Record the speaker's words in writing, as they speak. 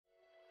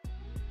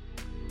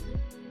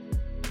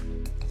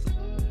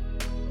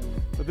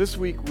This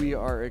week we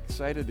are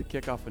excited to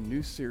kick off a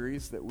new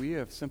series that we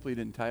have simply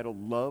entitled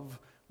Love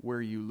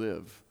Where You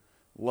Live.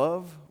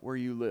 Love Where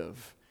You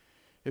Live.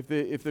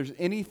 If there's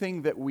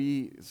anything that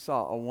we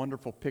saw a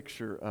wonderful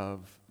picture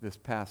of this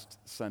past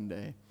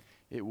Sunday,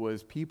 it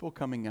was people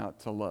coming out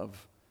to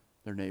love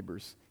their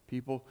neighbors,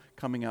 people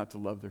coming out to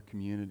love their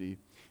community.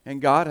 And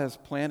God has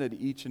planted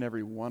each and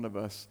every one of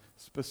us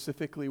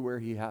specifically where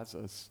He has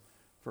us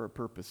for a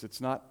purpose. It's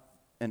not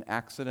an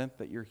accident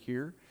that you're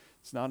here.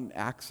 It's not an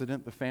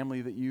accident, the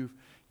family that you've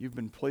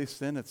been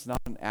placed in. It's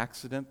not an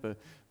accident,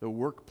 the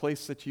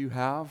workplace that you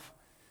have.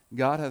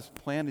 God has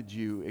planted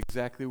you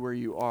exactly where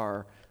you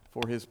are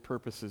for His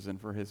purposes and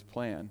for His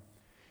plan.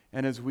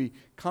 And as we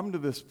come to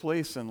this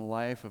place in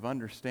life of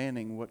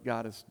understanding what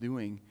God is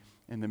doing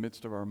in the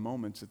midst of our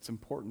moments, it's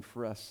important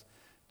for us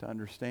to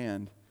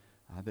understand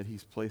that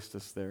He's placed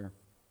us there.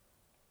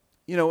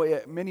 You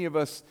know, many of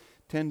us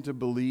tend to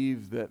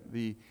believe that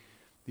the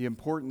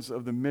importance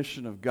of the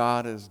mission of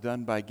God is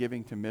done by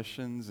giving to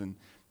missions and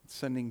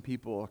sending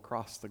people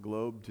across the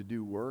globe to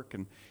do work.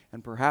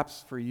 And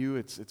perhaps for you,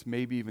 it's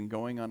maybe even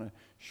going on a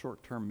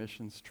short-term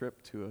missions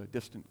trip to a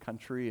distant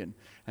country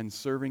and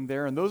serving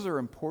there. And those are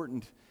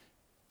important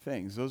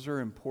things. Those are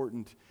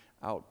important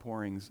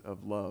outpourings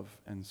of love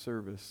and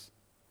service.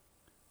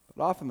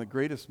 But often the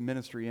greatest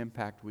ministry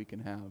impact we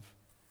can have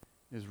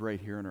is right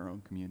here in our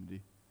own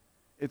community.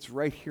 It's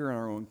right here in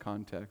our own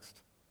context.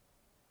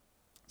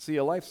 See,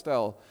 a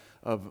lifestyle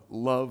of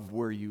love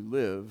where you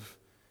live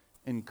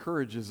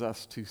encourages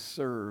us to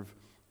serve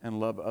and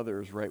love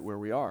others right where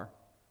we are,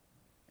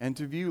 and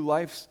to view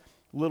life's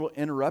little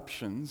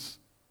interruptions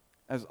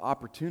as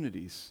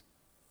opportunities,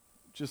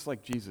 just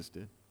like Jesus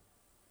did.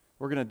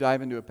 We're going to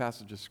dive into a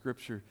passage of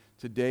Scripture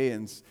today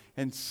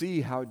and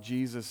see how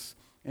Jesus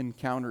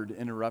encountered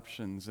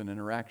interruptions and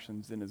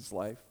interactions in His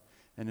life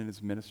and in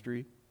His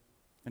ministry,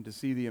 and to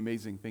see the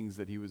amazing things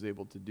that He was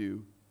able to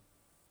do.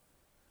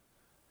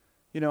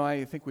 You know,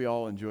 I think we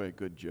all enjoy a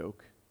good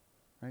joke,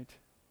 right?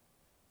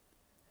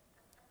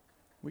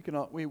 We can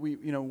all,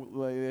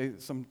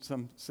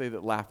 some say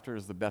that laughter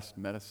is the best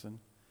medicine.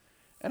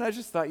 And I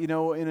just thought, you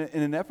know, in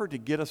an effort to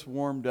get us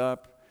warmed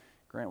up,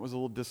 Grant was a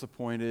little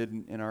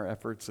disappointed in our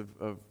efforts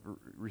of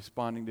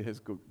responding to his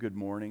good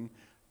morning.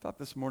 I thought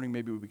this morning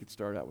maybe we could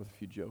start out with a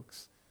few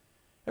jokes.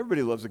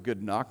 Everybody loves a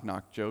good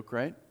knock-knock joke,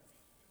 right? Of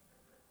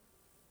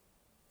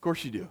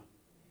course you do.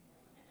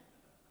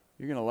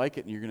 You're going to like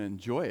it and you're going to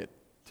enjoy it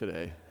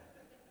today.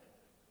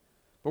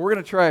 But we're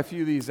going to try a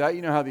few of these out.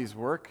 You know how these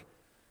work.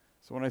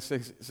 So when I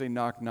say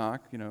knock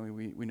knock, you know,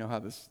 we know how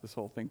this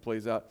whole thing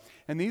plays out.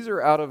 And these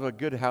are out of a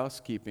Good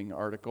Housekeeping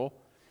article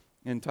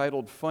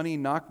entitled Funny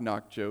Knock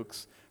Knock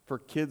Jokes for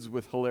Kids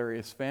with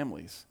Hilarious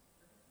Families.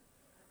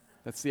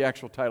 That's the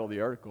actual title of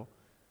the article.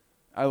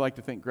 I like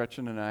to think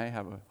Gretchen and I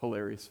have a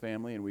hilarious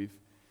family, and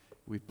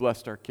we've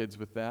blessed our kids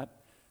with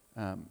that.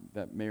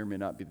 That may or may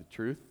not be the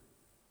truth.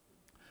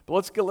 But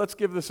let's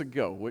give this a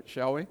go,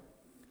 shall we?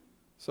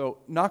 So,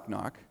 knock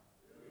knock.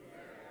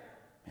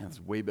 Man,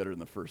 that's way better than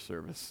the first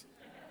service.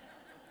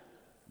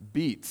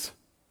 Beats.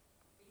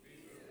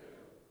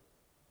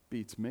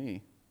 Beats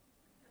me.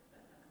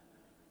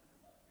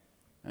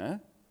 Huh?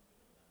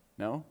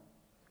 No?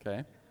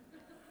 Okay.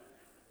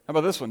 How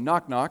about this one?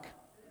 Knock knock.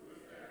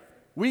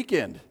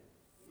 Weekend.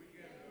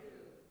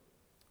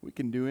 We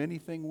can do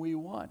anything we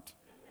want.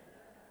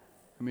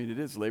 I mean, it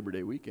is Labor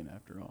Day weekend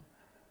after all.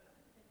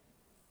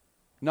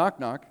 Knock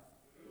knock.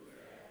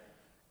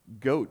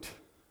 Goat.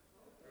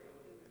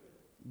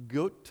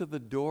 Goat to the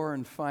door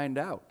and find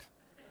out.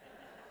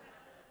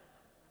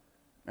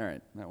 All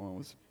right, that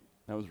was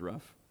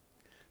rough.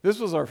 This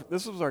was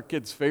our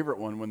kids' favorite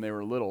one when they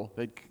were little.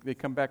 They'd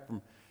come back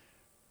from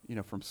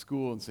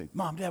school and say,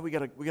 "Mom, Dad, we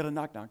got a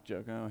knock knock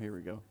joke." Oh, here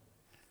we go.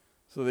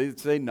 So they'd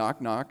say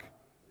knock knock.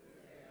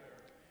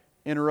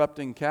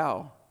 Interrupting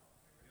cow.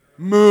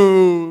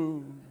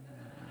 Moo.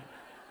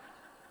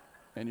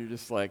 And you're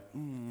just like,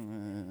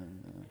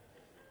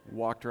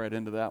 walked right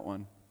into that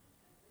one.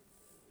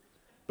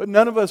 But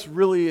none of us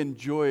really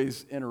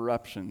enjoys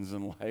interruptions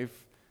in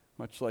life,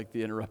 much like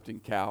the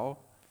interrupting cow.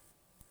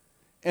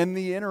 And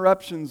the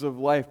interruptions of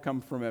life come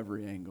from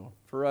every angle.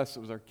 For us, it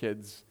was our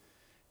kids.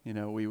 You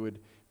know, we would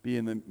be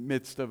in the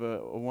midst of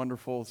a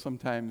wonderful,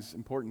 sometimes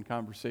important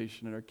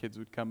conversation, and our kids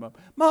would come up,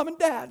 "Mom and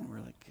Dad," and we're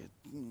like,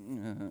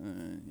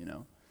 you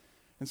know.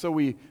 And so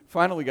we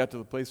finally got to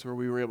the place where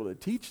we were able to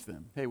teach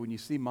them, hey, when you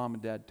see Mom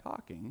and Dad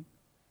talking,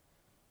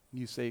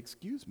 you say,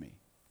 "Excuse me."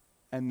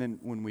 And then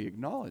when we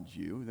acknowledge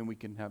you, then we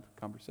can have a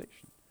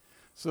conversation.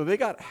 So they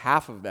got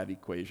half of that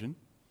equation.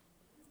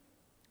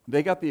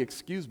 They got the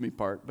excuse me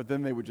part, but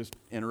then they would just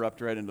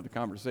interrupt right into the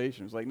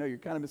conversation. It's like, no, you're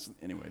kind of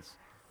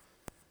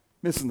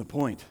missing the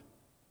point.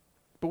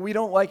 But we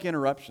don't like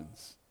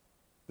interruptions.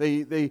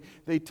 They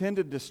tend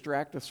to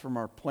distract us from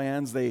our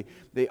plans. They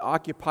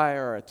occupy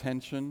our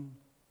attention,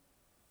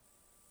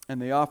 and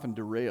they often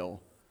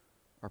derail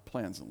our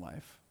plans in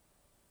life.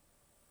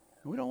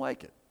 And we don't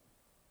like it.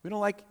 We don't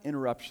like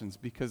interruptions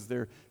because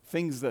they're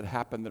things that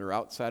happen that are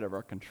outside of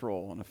our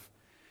control. And if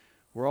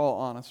we're all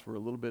honest, we're a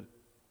little bit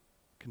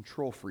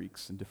control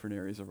freaks in different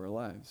areas of our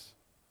lives.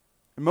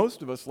 And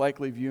most of us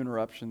likely view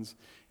interruptions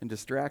and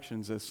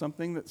distractions as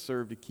something that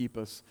serve to keep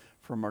us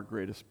from our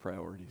greatest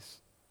priorities.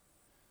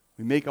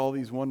 We make all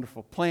these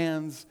wonderful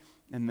plans,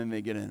 and then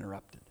they get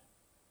interrupted.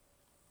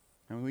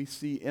 And we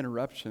see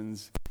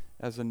interruptions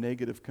as a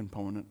negative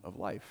component of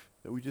life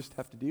that we just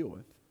have to deal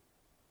with.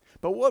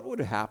 But what would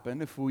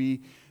happen if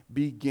we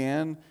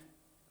began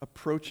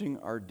approaching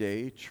our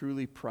day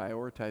truly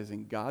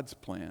prioritizing God's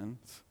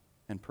plans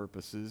and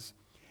purposes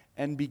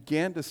and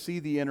began to see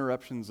the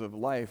interruptions of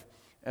life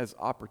as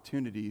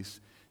opportunities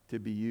to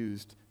be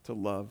used to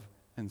love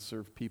and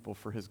serve people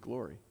for His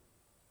glory?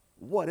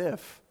 What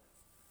if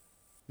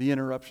the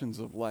interruptions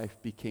of life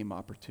became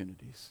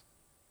opportunities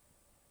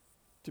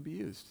to be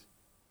used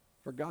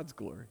for God's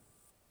glory?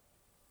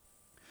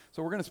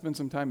 So we're going to spend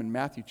some time in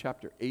Matthew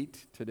chapter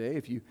 8 today.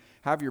 If you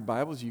have your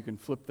Bibles, you can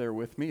flip there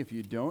with me. If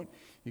you don't,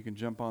 you can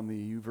jump on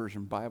the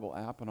YouVersion Bible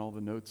app, and all the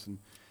notes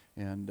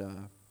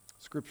and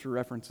scripture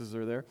references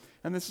are there.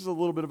 And this is a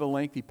little bit of a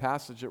lengthy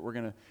passage that we're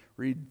going to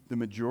read the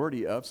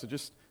majority of, so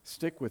just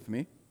stick with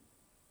me.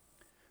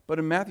 But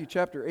in Matthew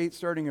chapter 8,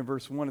 starting in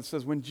verse 1, it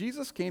says, "When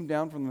Jesus came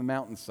down from the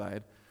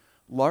mountainside,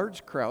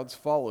 large crowds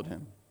followed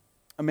him.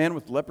 A man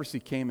with leprosy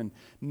came and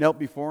knelt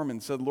before him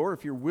and said, 'Lord,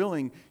 if you're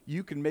willing,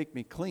 you can make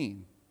me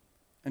clean.'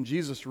 And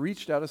Jesus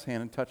reached out his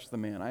hand and touched the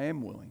man. 'I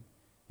am willing,'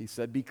 he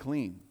said, 'be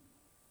clean.'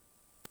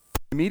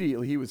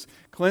 Immediately he was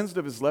cleansed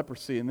of his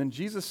leprosy. And then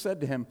Jesus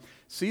said to him,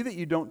 'See that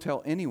you don't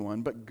tell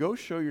anyone, but go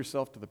show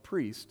yourself to the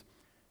priest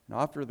and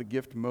offer the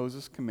gift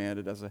Moses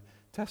commanded as a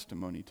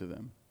testimony to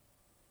them.'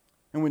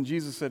 And when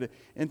Jesus had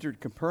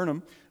entered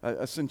Capernaum,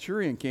 a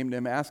centurion came to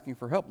him asking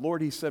for help.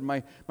 'Lord,' he said,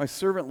 my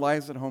servant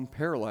lies at home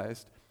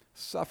paralyzed,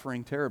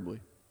 suffering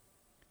terribly.'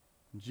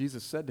 And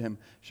Jesus said to him,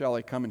 'Shall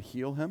I come and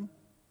heal him?'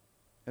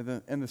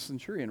 And the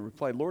centurion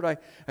replied, 'Lord,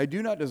 I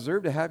do not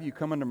deserve to have you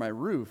come under my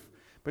roof,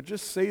 but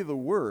just say the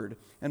word,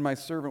 and my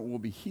servant will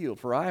be healed.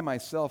 For I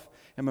myself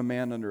am a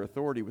man under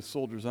authority with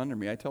soldiers under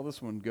me. I tell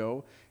this one,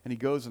 go, and he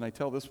goes, and I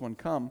tell this one,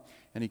 come,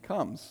 and he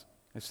comes.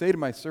 I say to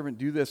my servant,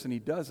 do this, and he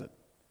does it.'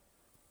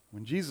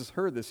 When Jesus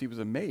heard this, he was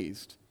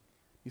amazed.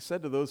 He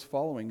said to those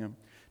following him,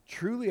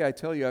 'Truly I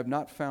tell you, I have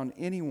not found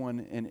anyone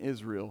in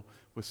Israel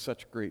with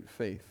such great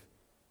faith.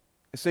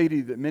 I say to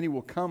you that many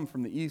will come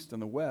from the east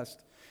and the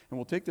west, and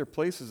will take their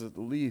places at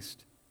the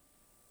least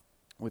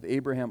with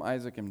Abraham,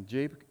 Isaac, and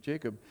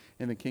Jacob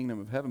in the kingdom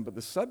of heaven. But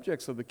the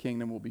subjects of the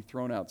kingdom will be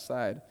thrown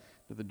outside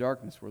to the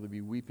darkness, where there will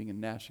be weeping and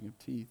gnashing of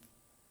teeth.'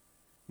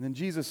 And then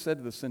Jesus said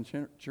to the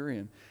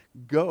centurion,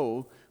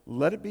 'Go,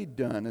 let it be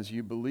done as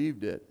you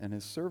believed it.' And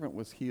his servant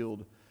was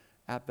healed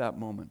at that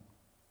moment.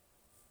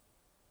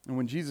 And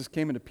when Jesus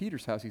came into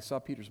Peter's house, he saw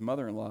Peter's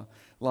mother-in-law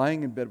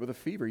lying in bed with a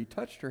fever. He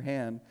touched her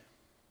hand,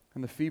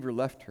 and the fever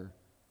left her.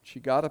 She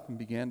got up and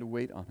began to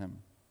wait on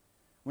him.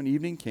 When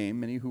evening came,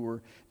 many who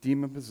were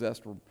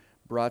demon-possessed were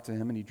brought to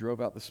him, and he drove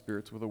out the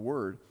spirits with a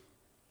word,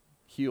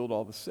 healed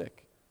all the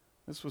sick.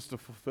 This was to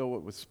fulfill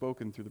what was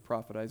spoken through the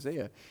prophet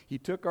Isaiah. He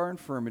took our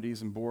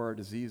infirmities and bore our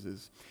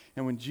diseases.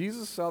 And when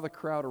Jesus saw the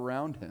crowd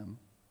around him,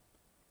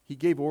 he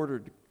gave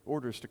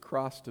orders to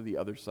cross to the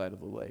other side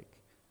of the lake.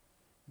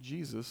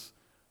 Jesus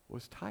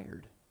was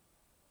tired.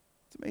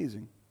 It's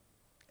amazing.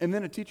 And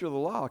then a teacher of the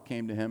law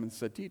came to him and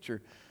said,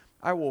 'Teacher,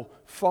 I will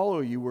follow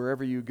you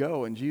wherever you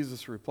go.' And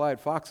Jesus replied,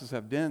 'Foxes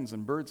have dens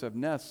and birds have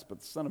nests, but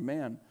the Son of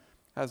Man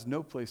has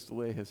no place to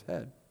lay his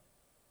head.'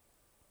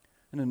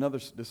 And another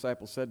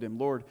disciple said to him,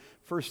 'Lord,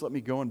 first let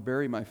me go and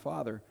bury my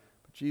father.'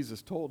 But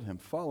Jesus told him,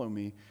 'Follow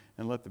me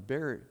and let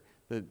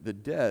the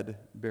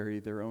dead bury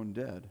their own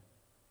dead.'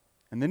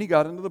 And then he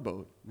got into the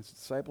boat, and his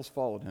disciples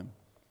followed him.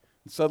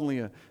 And suddenly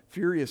a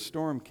furious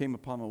storm came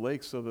upon the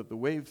lake, so that the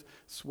waves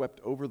swept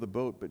over the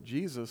boat, but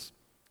Jesus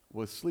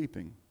was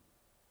sleeping.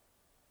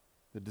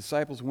 The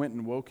disciples went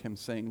and woke him,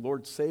 saying,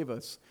 'Lord, save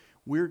us,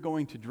 we're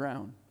going to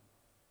drown.'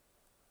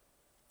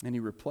 And he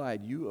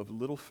replied, 'You of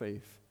little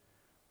faith,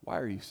 why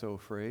are you so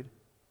afraid?'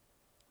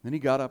 Then he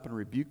got up and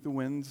rebuked the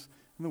winds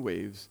and the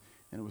waves,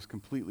 and it was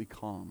completely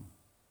calm.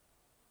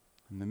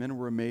 And the men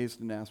were amazed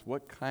and asked,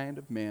 'What kind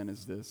of man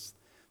is this,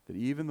 that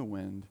even the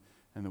wind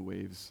and the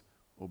waves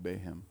obey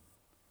him?'"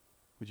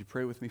 Would you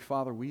pray with me?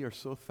 Father, we are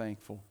so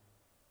thankful.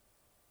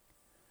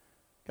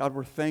 God,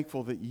 we're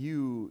thankful that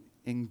you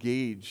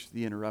engage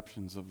the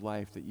interruptions of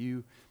life, that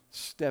you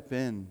step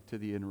in to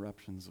the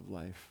interruptions of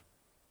life.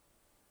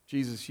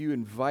 Jesus, you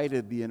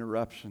invited the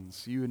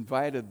interruptions. You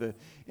invited the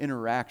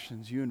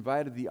interactions. You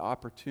invited the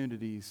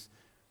opportunities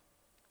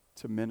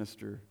to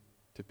minister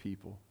to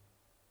people.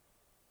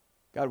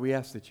 God, we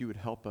ask that you would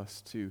help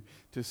us to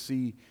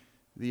see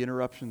the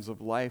interruptions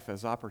of life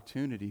as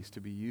opportunities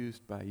to be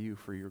used by you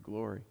for your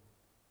glory.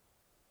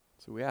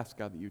 So we ask,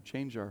 God, that you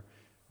change our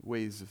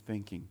ways of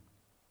thinking.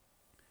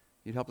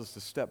 You'd help us to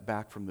step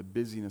back from the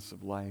busyness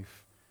of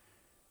life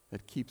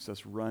that keeps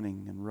us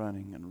running and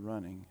running and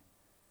running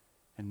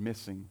and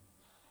missing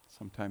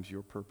sometimes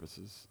your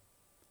purposes.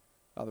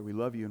 Father, we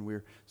love you, and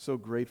we're so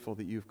grateful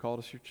that you've called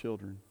us your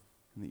children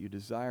and that you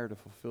desire to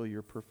fulfill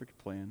your perfect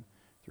plan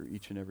through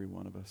each and every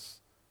one of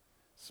us.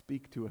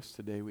 Speak to us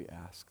today, we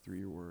ask, through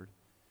your word.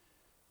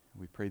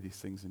 We pray these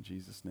things in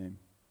Jesus' name.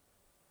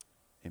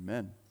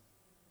 Amen.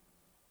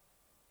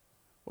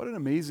 What an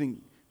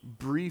amazing,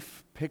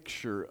 brief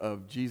picture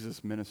of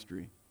Jesus'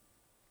 ministry.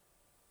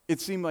 It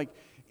seemed like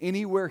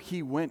anywhere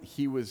he went,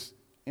 he was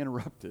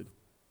interrupted.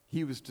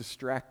 He was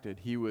distracted.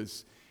 He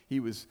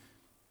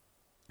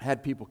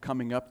had people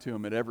coming up to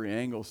him at every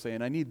angle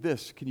saying, I need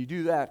this. Can you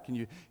do that? Can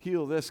you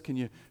heal this? Can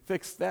you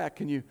fix that?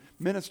 Can you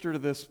minister to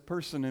this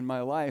person in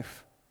my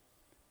life?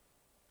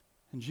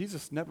 And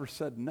Jesus never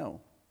said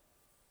no.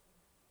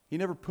 He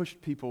never pushed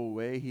people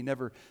away. He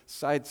never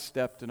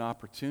sidestepped an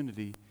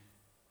opportunity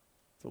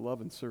to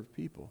love and serve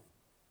people.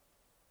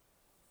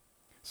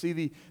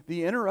 See,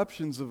 the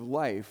interruptions of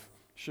life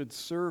should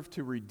serve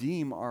to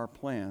redeem our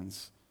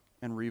plans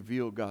and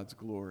reveal God's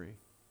glory.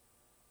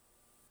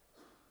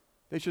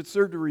 They should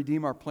serve to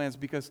redeem our plans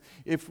because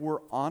if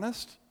we're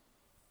honest,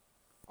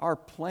 our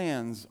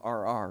plans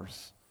are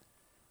ours.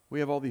 We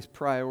have all these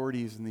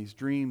priorities and these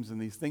dreams and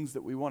these things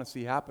that we want to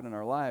see happen in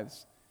our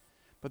lives,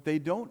 but they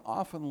don't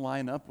often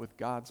line up with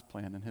God's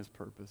plan and His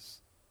purpose.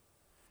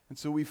 And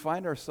so we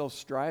find ourselves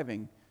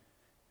striving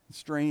and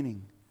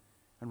straining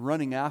and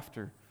running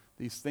after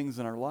these things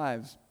in our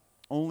lives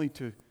only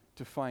to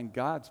find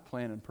God's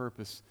plan and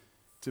purpose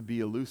to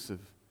be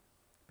elusive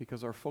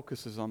because our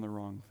focus is on the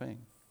wrong thing.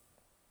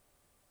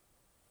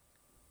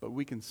 But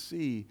we can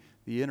see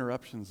the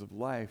interruptions of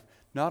life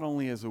not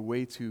only as a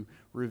way to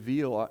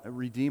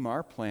redeem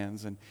our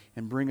plans and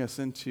bring us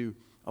into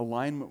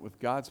alignment with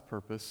God's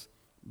purpose,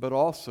 but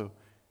also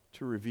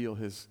to reveal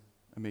His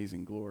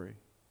amazing glory.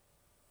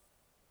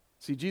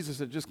 See, Jesus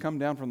had just come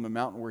down from the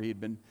mountain where he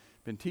had been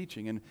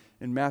teaching. And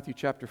in Matthew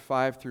chapter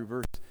 5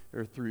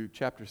 through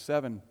chapter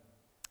 7,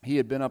 he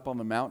had been up on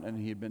the mountain and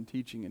he had been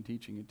teaching and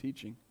teaching and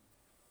teaching.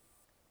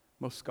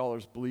 Most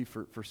scholars believe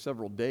for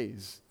several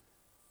days.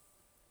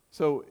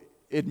 So,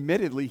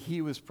 admittedly,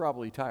 he was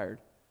probably tired.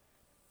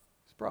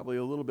 He's probably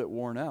a little bit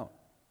worn out.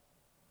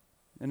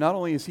 And not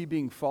only is he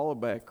being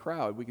followed by a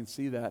crowd, we can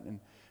see that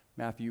in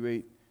Matthew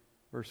 8,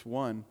 verse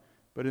 1,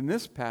 but in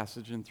this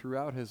passage and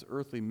throughout his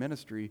earthly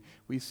ministry,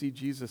 we see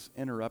Jesus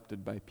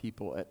interrupted by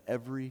people at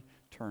every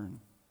turn.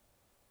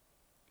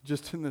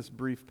 Just in this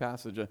brief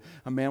passage,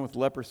 a man with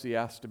leprosy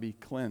asks to be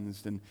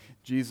cleansed, and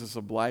Jesus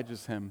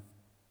obliges him.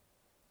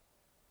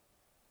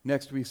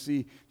 Next, we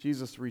see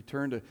Jesus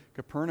return to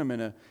Capernaum,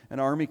 and an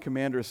army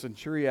commander, a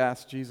centurion,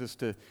 asks Jesus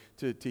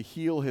to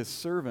heal his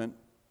servant.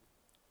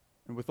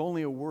 And with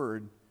only a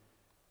word,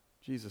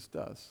 Jesus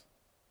does.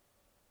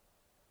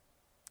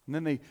 And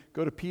then they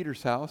go to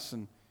Peter's house,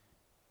 and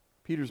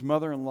Peter's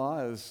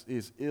mother-in-law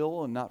is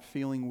ill and not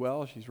feeling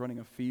well. She's running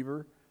a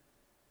fever.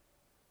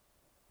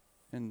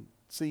 And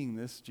seeing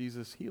this,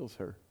 Jesus heals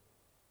her.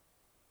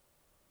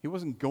 He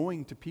wasn't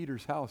going to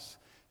Peter's house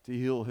to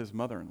heal his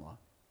mother-in-law.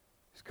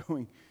 He's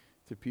going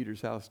to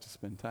Peter's house to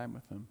spend time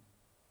with him.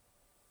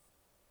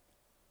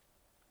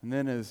 And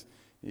then as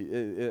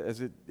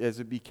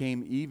it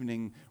became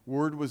evening,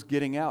 word was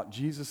getting out.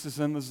 Jesus is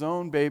in the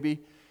zone,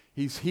 baby.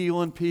 He's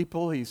healing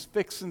people. He's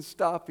fixing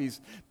stuff.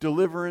 He's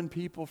delivering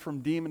people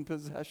from demon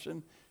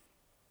possession.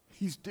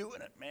 He's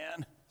doing it,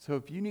 man. So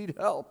if you need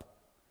help.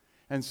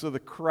 And so the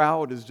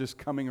crowd is just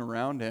coming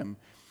around him.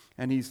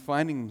 And he's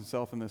finding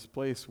himself in this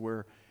place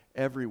where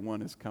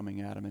everyone is coming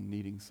at him and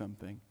needing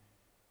something.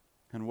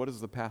 And what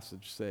does the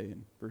passage say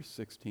in verse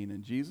 16?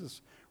 And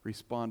Jesus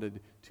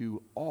responded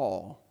to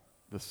all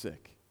the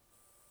sick.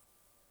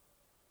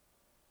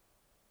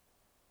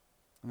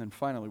 And then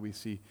finally we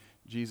see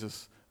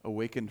Jesus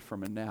awakened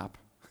from a nap.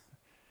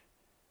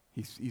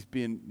 He's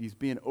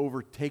being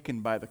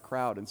overtaken by the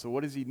crowd. And so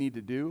what does he need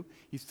to do?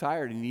 He's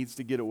tired. He needs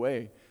to get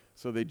away.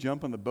 So they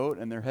jump on the boat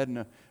and they're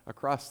heading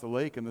across the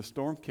lake, and the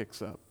storm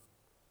kicks up.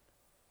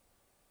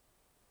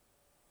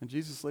 And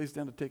Jesus lays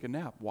down to take a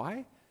nap.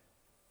 Why?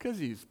 Because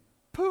he's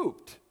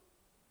pooped.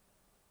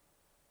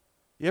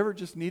 You ever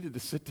just needed to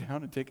sit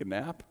down and take a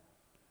nap?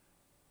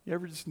 You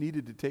ever just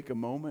needed to take a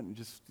moment and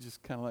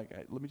just kind of like,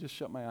 let me just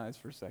shut my eyes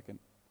for a second?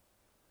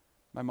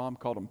 My mom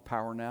called them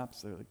power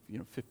naps. They're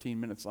like, 15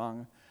 minutes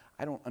long.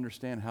 I don't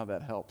understand how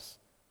that helps.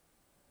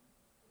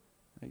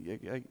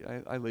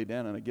 I lay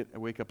down and I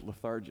wake up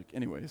lethargic.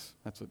 Anyways,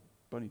 that's a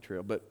bunny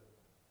trail. But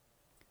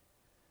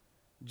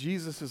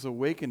Jesus is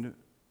awakened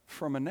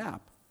from a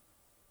nap.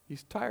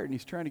 He's tired and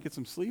he's trying to get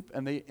some sleep,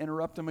 and they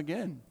interrupt him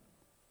again.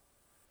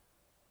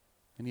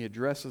 And he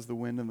addresses the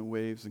wind and the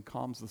waves and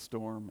calms the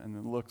storm, and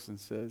then looks and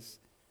says,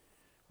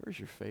 "Where's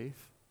your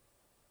faith?"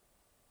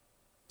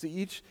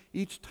 See,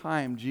 each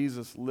time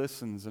Jesus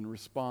listens and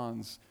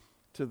responds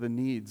to the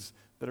needs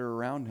that are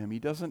around him, he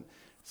doesn't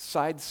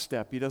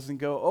sidestep. He doesn't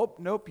go, "Oh,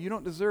 nope, you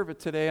don't deserve it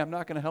today. I'm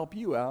not going to help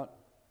you out."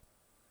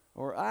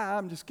 Or,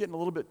 "I'm just getting a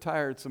little bit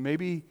tired, so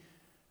maybe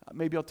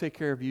I'll take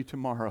care of you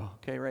tomorrow.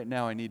 Okay, right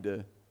now I need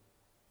to."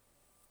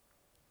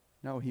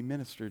 No, he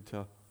ministered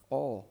to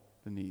all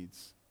the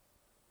needs.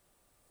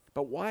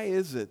 But why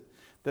is it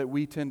that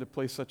we tend to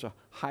place such a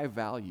high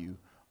value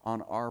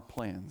on our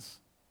plans,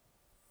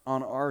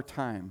 on our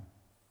time?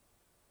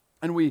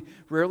 And we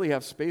rarely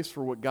have space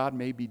for what God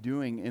may be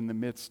doing in the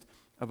midst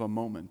of a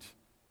moment,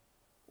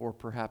 or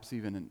perhaps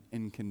even an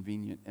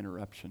inconvenient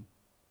interruption.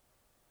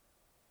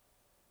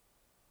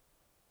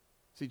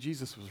 See,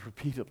 Jesus was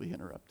repeatedly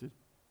interrupted.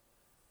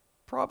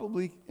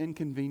 Probably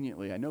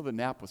inconveniently. I know the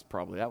nap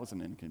that was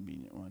an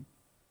inconvenient one.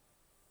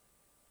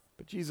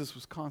 But Jesus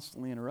was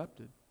constantly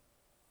interrupted.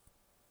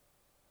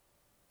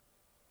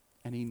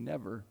 And he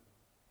never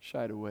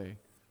shied away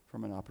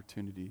from an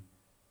opportunity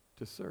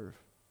to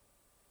serve.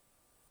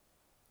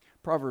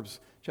 Proverbs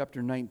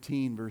chapter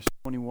 19, verse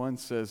 21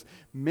 says,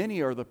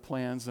 "Many are the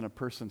plans in a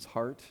person's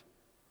heart,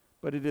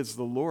 but it is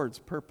the Lord's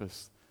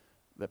purpose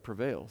that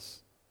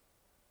prevails."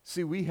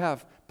 See, we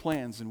have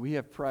plans and we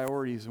have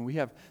priorities and we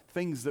have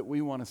things that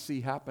we want to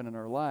see happen in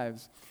our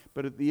lives,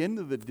 but at the end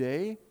of the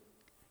day,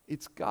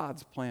 it's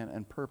God's plan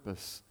and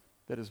purpose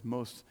that is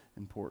most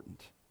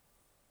important.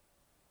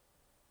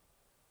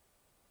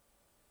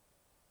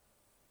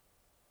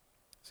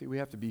 See, we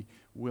have to be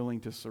willing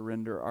to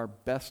surrender our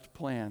best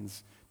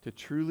plans to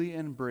truly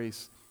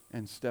embrace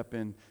and step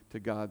into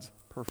God's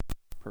perfect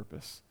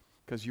purpose.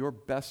 Because your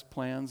best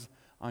plans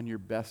on your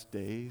best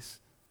days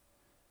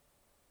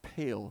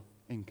pale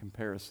in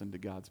comparison to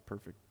God's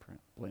perfect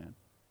plan.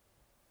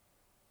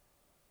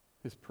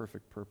 His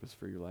perfect purpose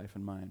for your life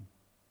and mine.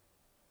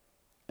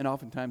 And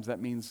oftentimes that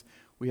means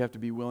we have to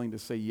be willing to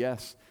say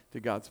yes to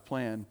God's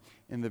plan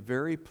in the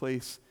very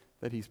place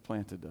that He's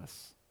planted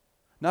us.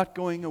 Not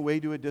going away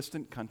to a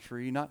distant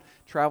country, not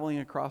traveling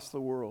across the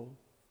world,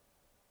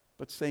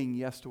 but saying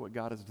yes to what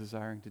God is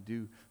desiring to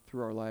do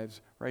through our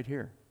lives right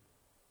here.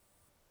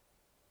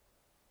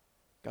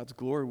 God's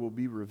glory will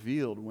be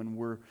revealed when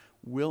we're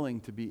willing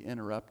to be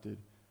interrupted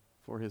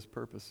for His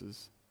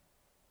purposes.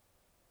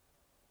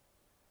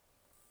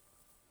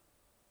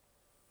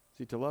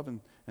 See, to love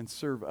and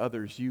serve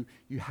others, you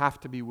have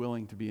to be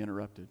willing to be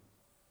interrupted.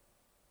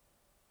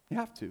 You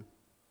have to.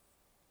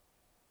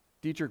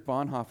 Dietrich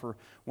Bonhoeffer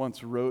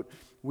once wrote,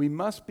 "We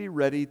must be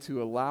ready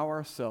to allow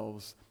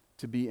ourselves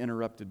to be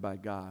interrupted by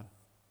God.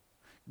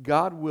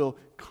 God will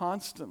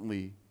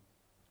constantly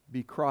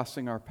be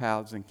crossing our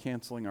paths and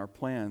canceling our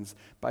plans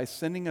by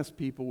sending us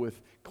people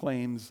with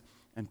claims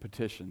and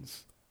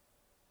petitions."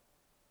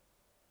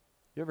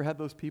 You ever had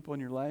those people in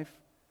your life?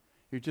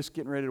 You're just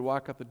getting ready to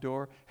walk out the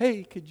door.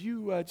 "Hey, could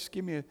you just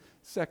give me a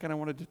second? I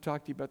wanted to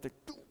talk to you about the..."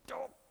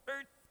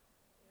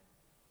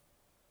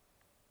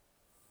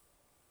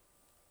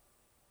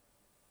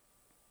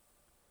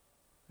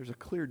 There's a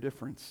clear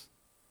difference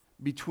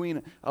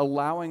between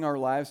allowing our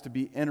lives to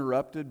be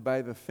interrupted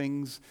by the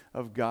things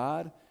of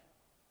God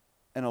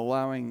and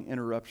allowing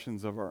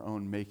interruptions of our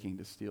own making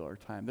to steal our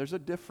time. There's a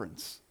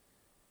difference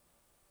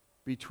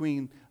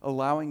between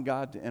allowing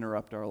God to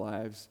interrupt our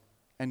lives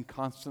and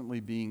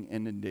constantly being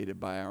inundated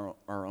by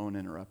our own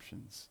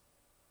interruptions.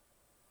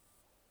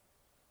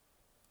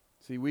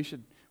 See, we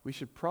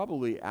should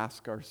probably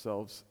ask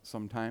ourselves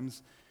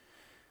sometimes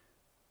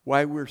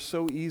why we're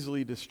so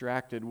easily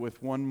distracted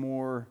with one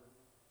more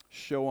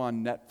show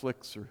on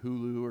Netflix or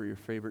Hulu or your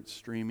favorite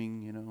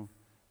streaming,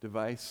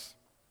 device,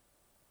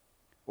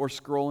 or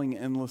scrolling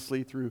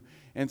endlessly through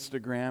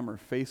Instagram or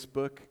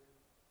Facebook,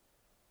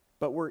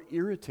 but we're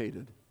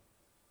irritated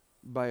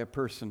by a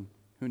person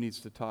who needs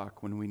to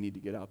talk when we need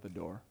to get out the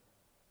door.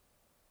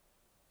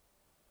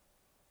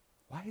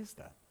 Why is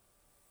that?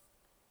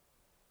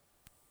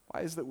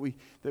 Why is that we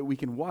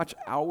can watch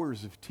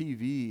hours of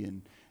TV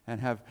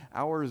and have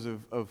hours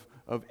of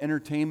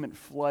entertainment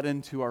flood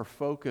into our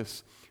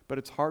focus, but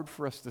it's hard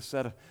for us to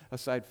set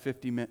aside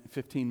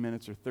 15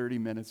 minutes or 30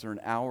 minutes or an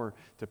hour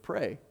to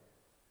pray,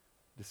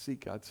 to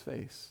seek God's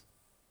face?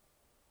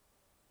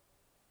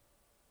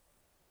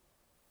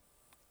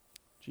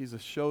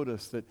 Jesus showed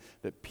us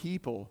that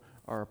people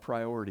are a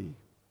priority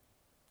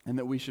and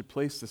that we should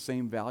place the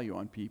same value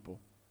on people,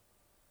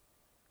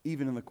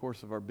 even in the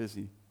course of our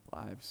busy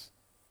lives,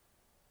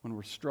 when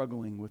we're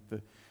struggling with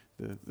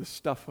the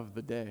stuff of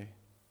the day.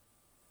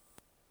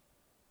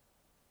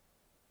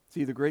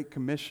 See, the Great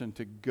Commission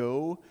to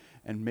go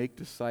and make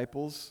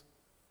disciples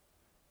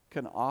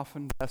can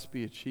often best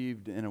be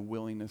achieved in a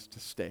willingness to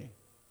stay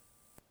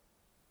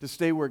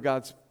where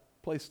God's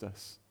placed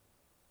us.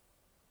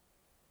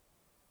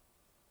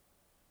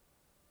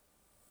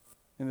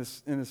 In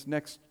this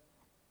next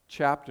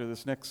chapter,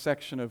 this next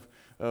section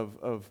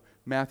of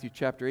Matthew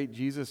chapter 8,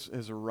 Jesus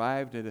has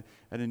arrived at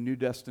a new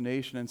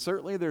destination. And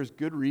certainly there's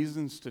good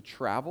reasons to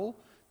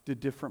travel to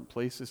different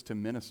places to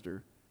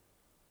minister.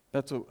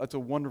 That's a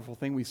wonderful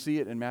thing. We see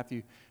it in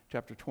Matthew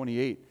chapter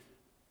 28,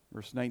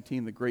 verse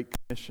 19, the Great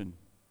Commission.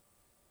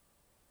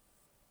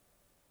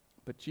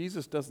 But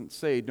Jesus doesn't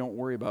say, don't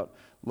worry about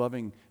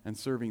loving and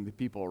serving the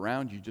people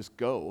around you, just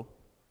go.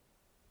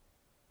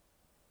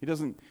 He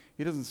doesn't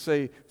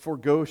say,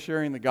 forego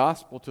sharing the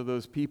gospel to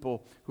those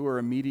people who are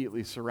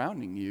immediately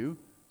surrounding you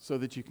so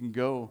that you can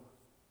go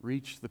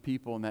reach the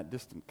people in that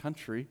distant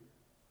country.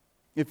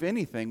 If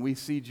anything, we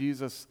see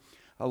Jesus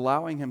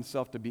allowing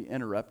himself to be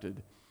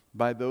interrupted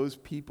by those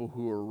people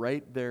who are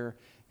right there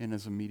in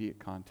his immediate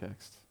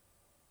context.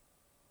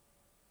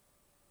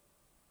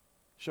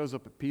 Shows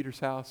up at Peter's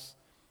house.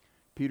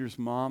 Peter's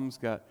mom's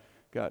got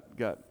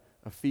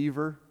a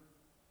fever.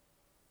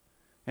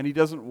 And he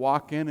doesn't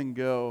walk in and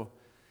go,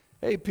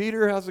 "Hey,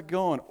 Peter, how's it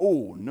going?"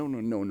 "Oh, no.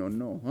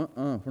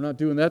 We're not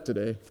doing that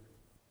today."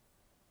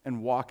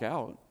 And walk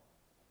out.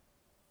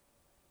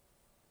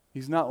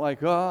 He's not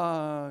like,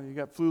 you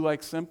got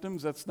flu-like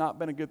symptoms? That's not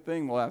been a good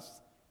thing the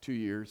last 2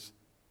 years.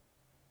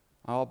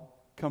 I'll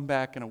come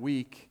back in a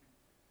week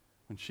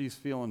when she's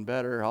feeling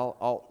better.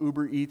 I'll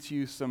Uber Eats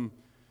you some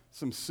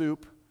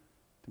soup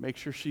to make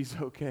sure she's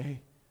okay.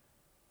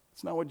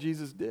 It's not what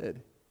Jesus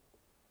did.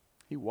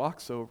 He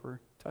walks over,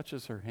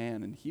 touches her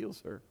hand, and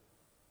heals her.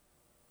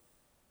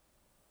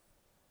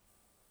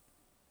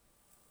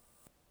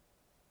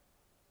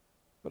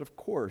 But of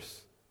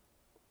course,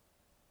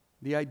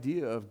 the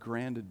idea of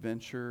grand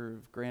adventure,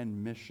 of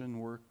grand mission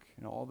work,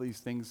 all these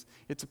things,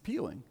 it's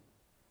appealing.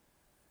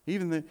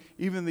 Even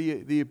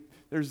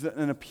there's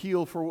an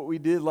appeal for what we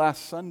did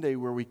last Sunday,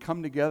 where we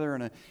come together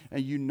in a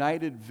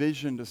united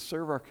vision to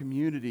serve our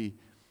community,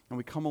 and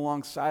we come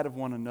alongside of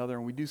one another,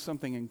 and we do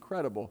something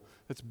incredible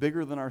that's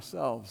bigger than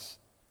ourselves.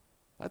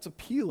 That's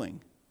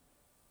appealing.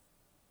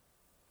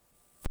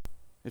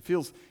 It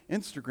feels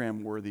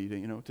Instagram worthy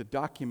to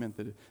document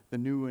the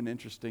new and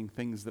interesting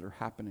things that are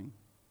happening.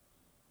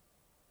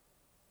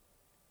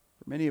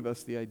 For many of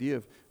us, the idea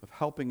of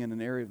helping in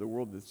an area of the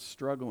world that's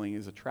struggling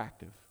is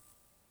attractive.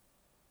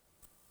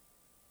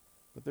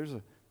 But there's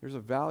a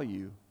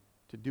value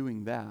to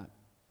doing that.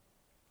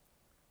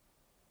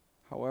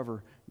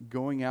 However,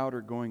 going out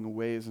or going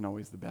away isn't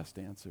always the best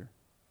answer.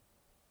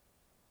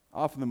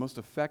 Often the most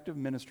effective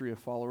ministry a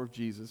follower of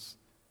Jesus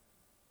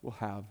will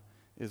have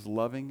is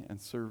loving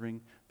and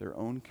serving their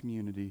own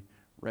community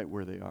right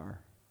where they are.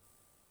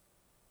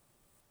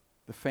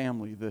 The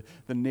family, the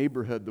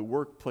neighborhood, the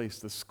workplace,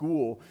 the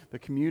school, the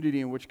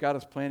community in which God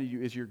has planted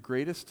you is your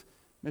greatest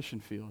mission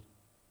field.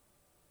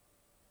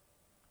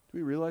 Do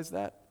we realize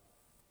that?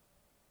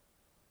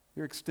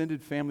 Your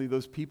extended family,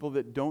 those people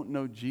that don't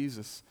know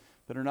Jesus,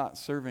 that are not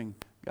serving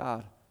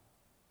God,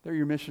 they're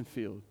your mission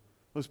field.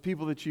 Those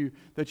people that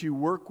you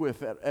work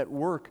with at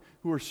work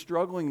who are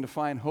struggling to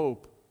find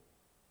hope,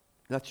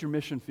 that's your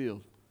mission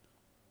field.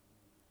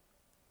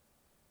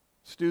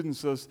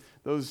 Students,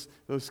 those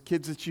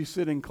kids that you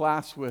sit in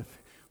class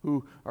with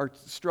who are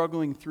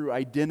struggling through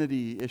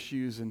identity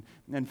issues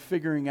and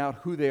figuring out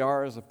who they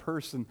are as a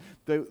person,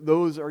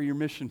 those are your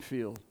mission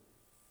field.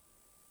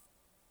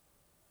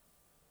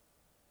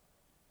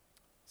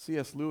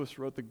 C.S. Lewis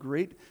wrote, "The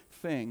great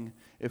thing,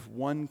 if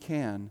one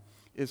can,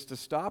 is to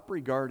stop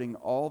regarding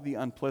all the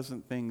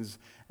unpleasant things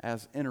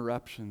as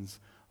interruptions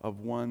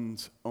of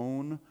one's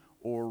own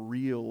or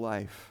real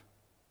life."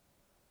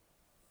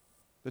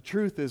 The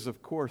truth is,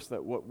 of course,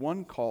 that what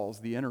one calls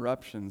the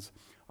interruptions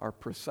are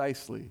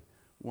precisely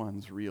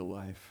one's real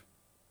life.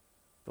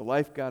 The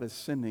life God is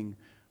sending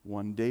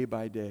one day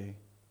by day.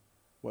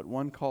 What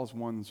one calls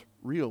one's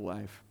real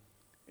life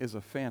is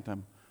a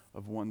phantom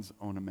of one's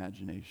own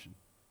imagination.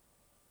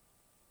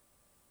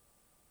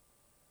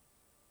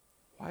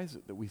 Why is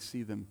it that we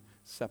see them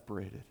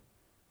separated?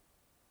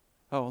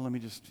 Oh, let me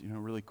just,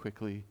 really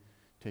quickly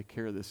take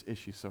care of this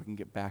issue so I can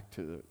get back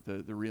to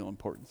the real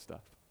important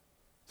stuff.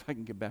 So I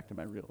can get back to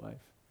my real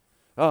life.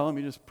 Oh, let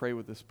me just pray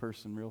with this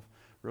person real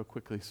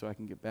quickly so I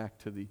can get back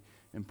to the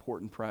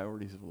important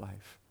priorities of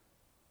life.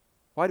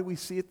 Why do we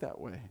see it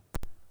that way?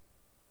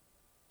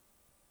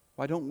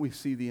 Why don't we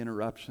see the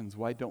interruptions?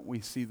 Why don't we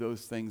see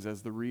those things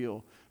as the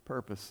real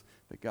purpose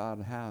that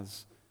God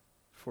has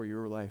for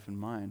your life and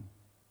mine?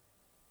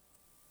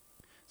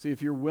 See,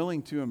 if you're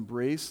willing to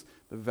embrace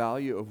the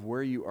value of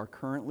where you are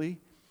currently,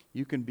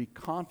 you can be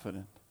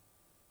confident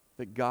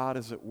that God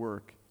is at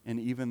work in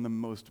even the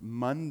most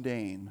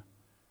mundane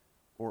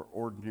or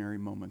ordinary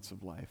moments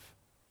of life.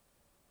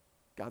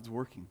 God's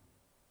working.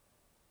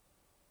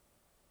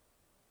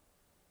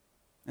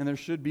 And there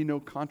should be no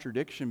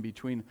contradiction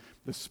between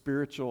the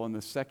spiritual and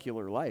the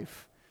secular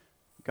life.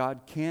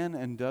 God can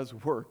and does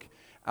work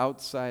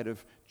outside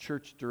of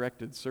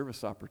church-directed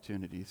service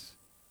opportunities.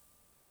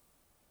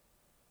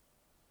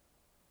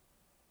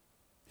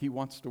 He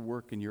wants to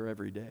work in your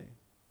everyday.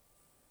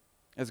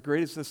 As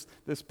great as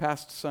this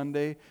past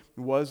Sunday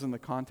was in the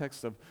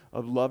context of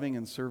loving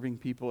and serving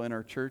people in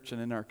our church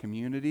and in our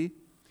community,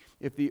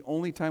 if the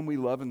only time we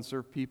love and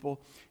serve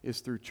people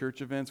is through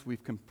church events,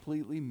 we've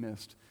completely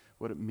missed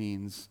what it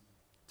means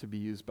to be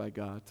used by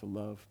God to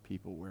love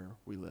people where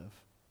we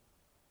live.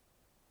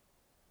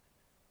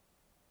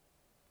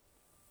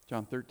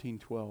 John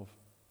 13:12.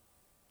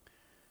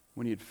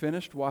 When he had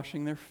finished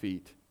washing their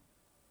feet,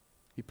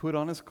 he put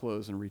on his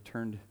clothes and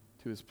returned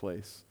to his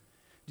place.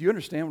 "Do you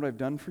understand what I've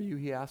done for you?"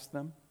 he asked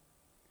them.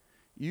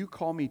 "You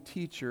call me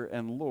teacher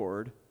and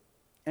Lord,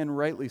 and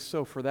rightly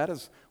so, for that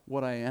is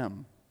what I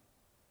am.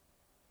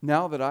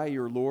 Now that I,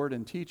 your Lord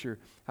and teacher,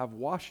 have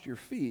washed your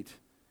feet,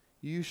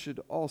 you should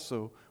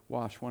also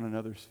wash one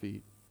another's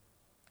feet.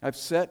 I've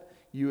set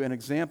you an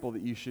example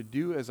that you should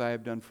do as I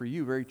have done for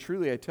you. Very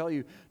truly, I tell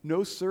you,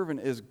 no servant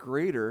is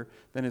greater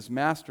than his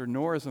master,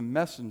 nor is a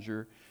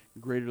messenger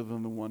greater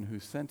than the one who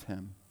sent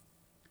him.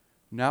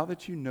 Now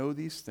that you know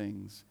these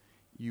things,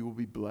 you will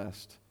be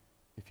blessed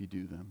if you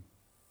do them.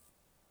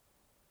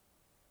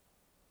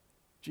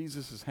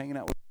 Jesus is hanging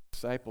out with his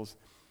disciples,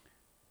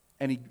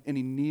 and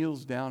he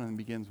kneels down and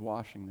begins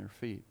washing their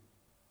feet.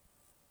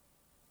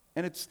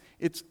 And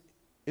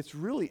it's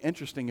really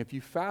interesting. If you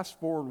fast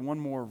forward one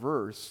more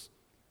verse,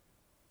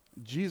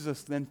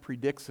 Jesus then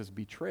predicts his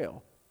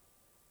betrayal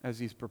as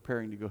he's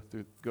preparing to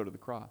go to the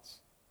cross.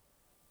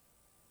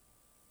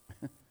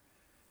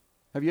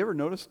 Have you ever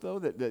noticed, though,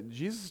 that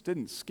Jesus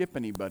didn't skip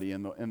anybody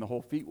in the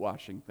whole feet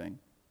washing thing?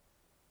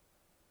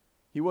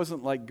 He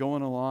wasn't like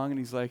going along and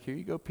he's like, here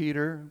you go,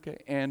 Peter,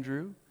 okay,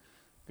 Andrew,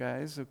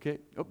 guys, okay,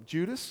 oh,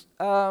 Judas,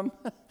 I'm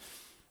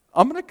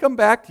going to come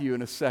back to you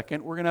in a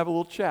second. We're going to have a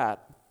little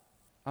chat.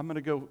 I'm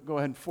going to go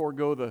ahead and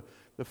forego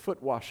the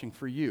foot washing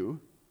for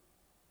you.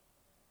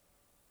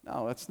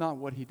 No, that's not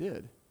what he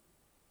did.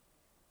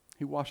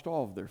 He washed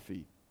all of their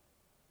feet.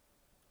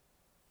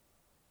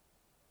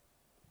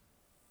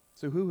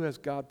 So who has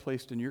God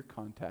placed in your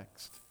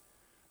context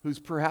who's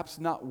perhaps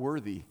not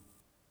worthy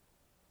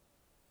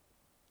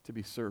to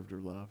be served or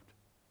loved?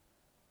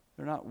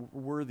 They're not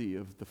worthy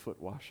of the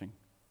foot washing.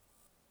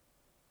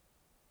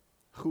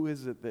 Who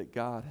is it that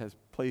God has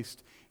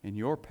placed in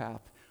your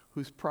path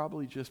who's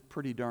probably just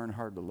pretty darn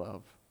hard to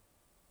love?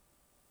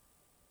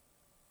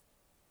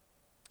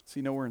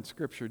 See, nowhere in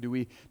Scripture do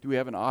we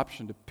have an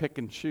option to pick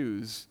and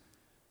choose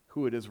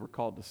who it is we're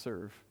called to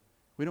serve.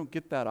 We don't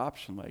get that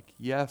option like,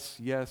 yes,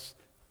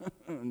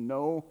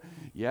 no,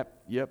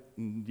 yep,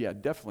 yeah,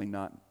 definitely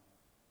not.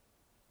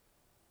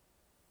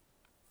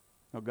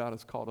 No, God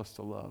has called us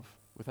to love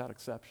without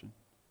exception.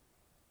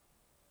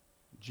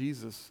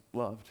 Jesus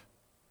loved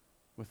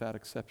without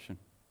exception.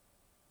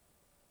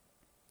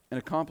 And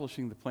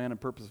accomplishing the plan and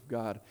purpose of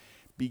God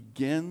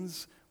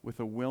begins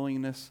with a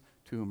willingness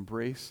to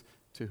embrace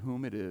to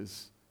whom it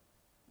is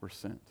we're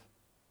sent.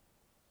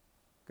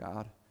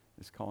 God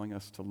is calling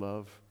us to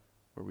love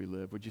where we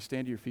live. Would you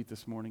stand to your feet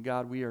this morning?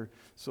 God, we are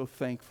so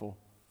thankful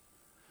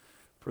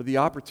for the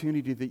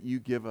opportunity that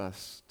you give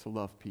us to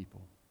love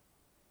people.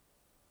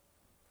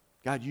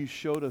 God, you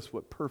showed us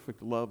what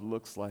perfect love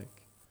looks like.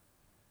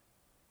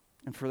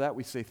 And for that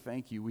we say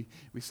thank you.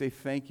 We say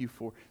thank you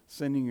for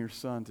sending your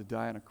Son to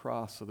die on a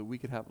cross so that we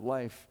could have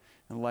life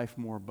and life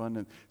more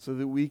abundant, so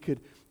that we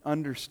could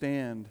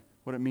understand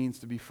what it means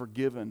to be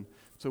forgiven,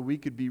 so we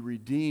could be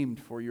redeemed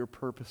for your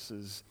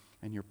purposes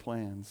and your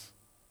plans.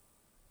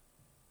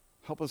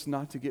 Help us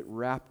not to get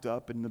wrapped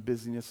up in the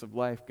busyness of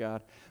life,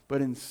 God,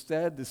 but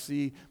instead to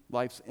see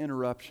life's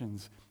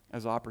interruptions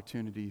as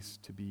opportunities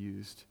to be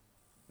used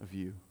of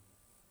you.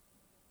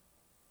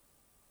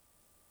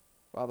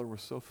 Father, we're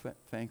so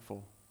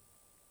thankful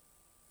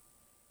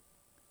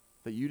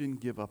that you didn't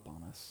give up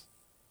on us.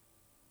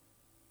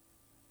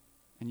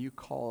 And you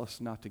call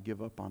us not to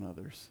give up on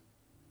others.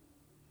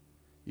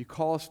 You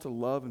call us to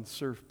love and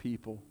serve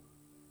people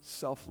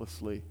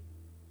selflessly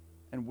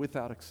and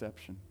without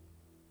exception.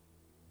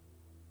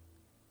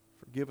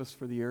 Forgive us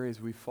for the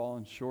areas we've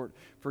fallen short.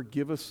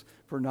 Forgive us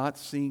for not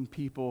seeing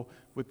people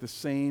with the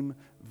same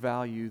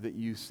value that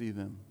you see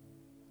them.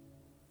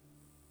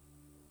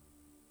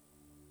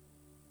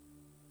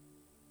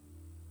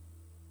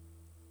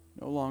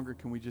 No longer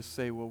can we just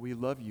say, well, we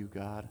love you,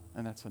 God,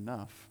 and that's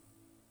enough.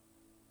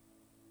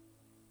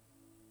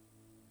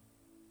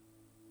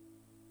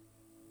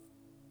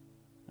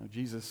 Now,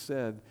 Jesus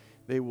said,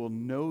 they will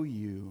know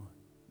you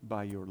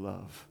by your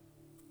love.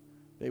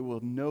 They will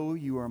know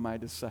you are my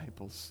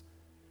disciples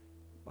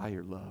by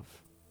your love.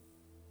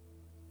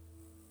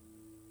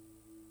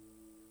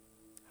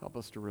 Help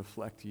us to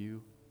reflect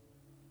you.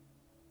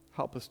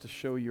 Help us to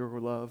show your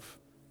love.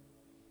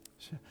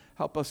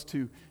 Help us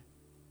to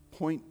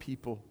point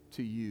people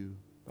to you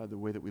by the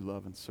way that we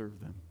love and serve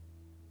them.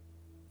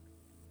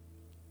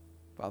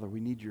 Father, we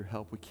need your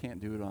help. We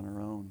can't do it on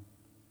our own.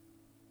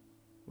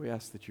 We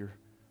ask that your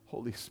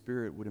Holy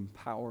Spirit would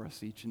empower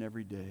us each and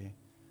every day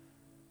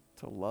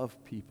to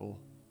love people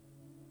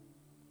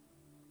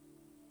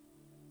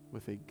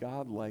with a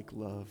God-like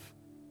love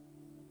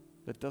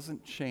that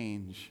doesn't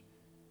change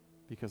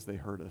because they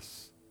hurt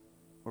us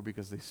or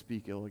because they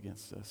speak ill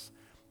against us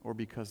or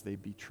because they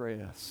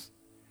betray us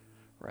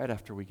right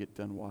after we get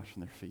done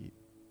washing their feet.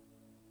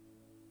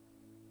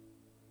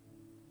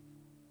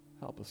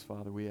 Help us,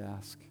 Father, we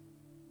ask.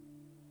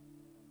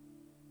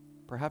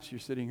 Perhaps you're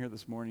sitting here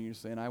this morning and you're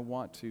saying, I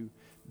want to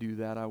do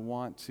that. I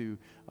want to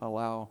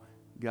allow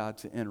God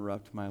to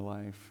interrupt my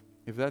life.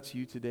 If that's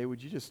you today,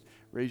 would you just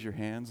raise your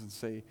hands and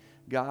say,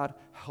 God,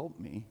 help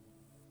me.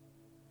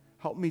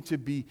 Help me to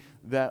be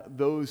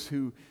those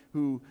who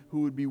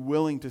would be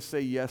willing to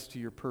say yes to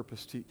your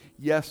purpose,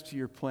 yes to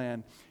your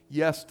plan,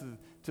 yes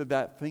to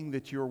that thing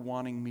that you're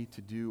wanting me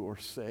to do or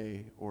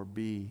say or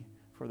be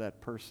for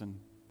that person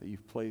that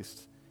you've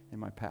placed in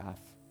my path.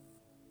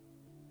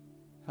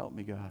 Help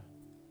me, God,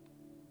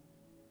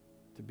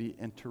 to be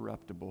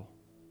interruptible,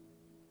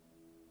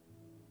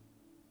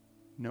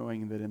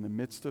 knowing that in the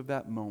midst of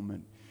that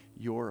moment,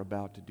 you're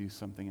about to do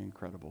something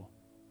incredible.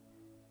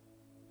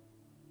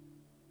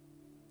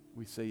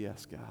 We say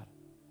yes, God.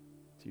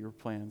 to your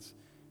plans,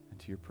 and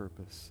to your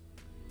purpose.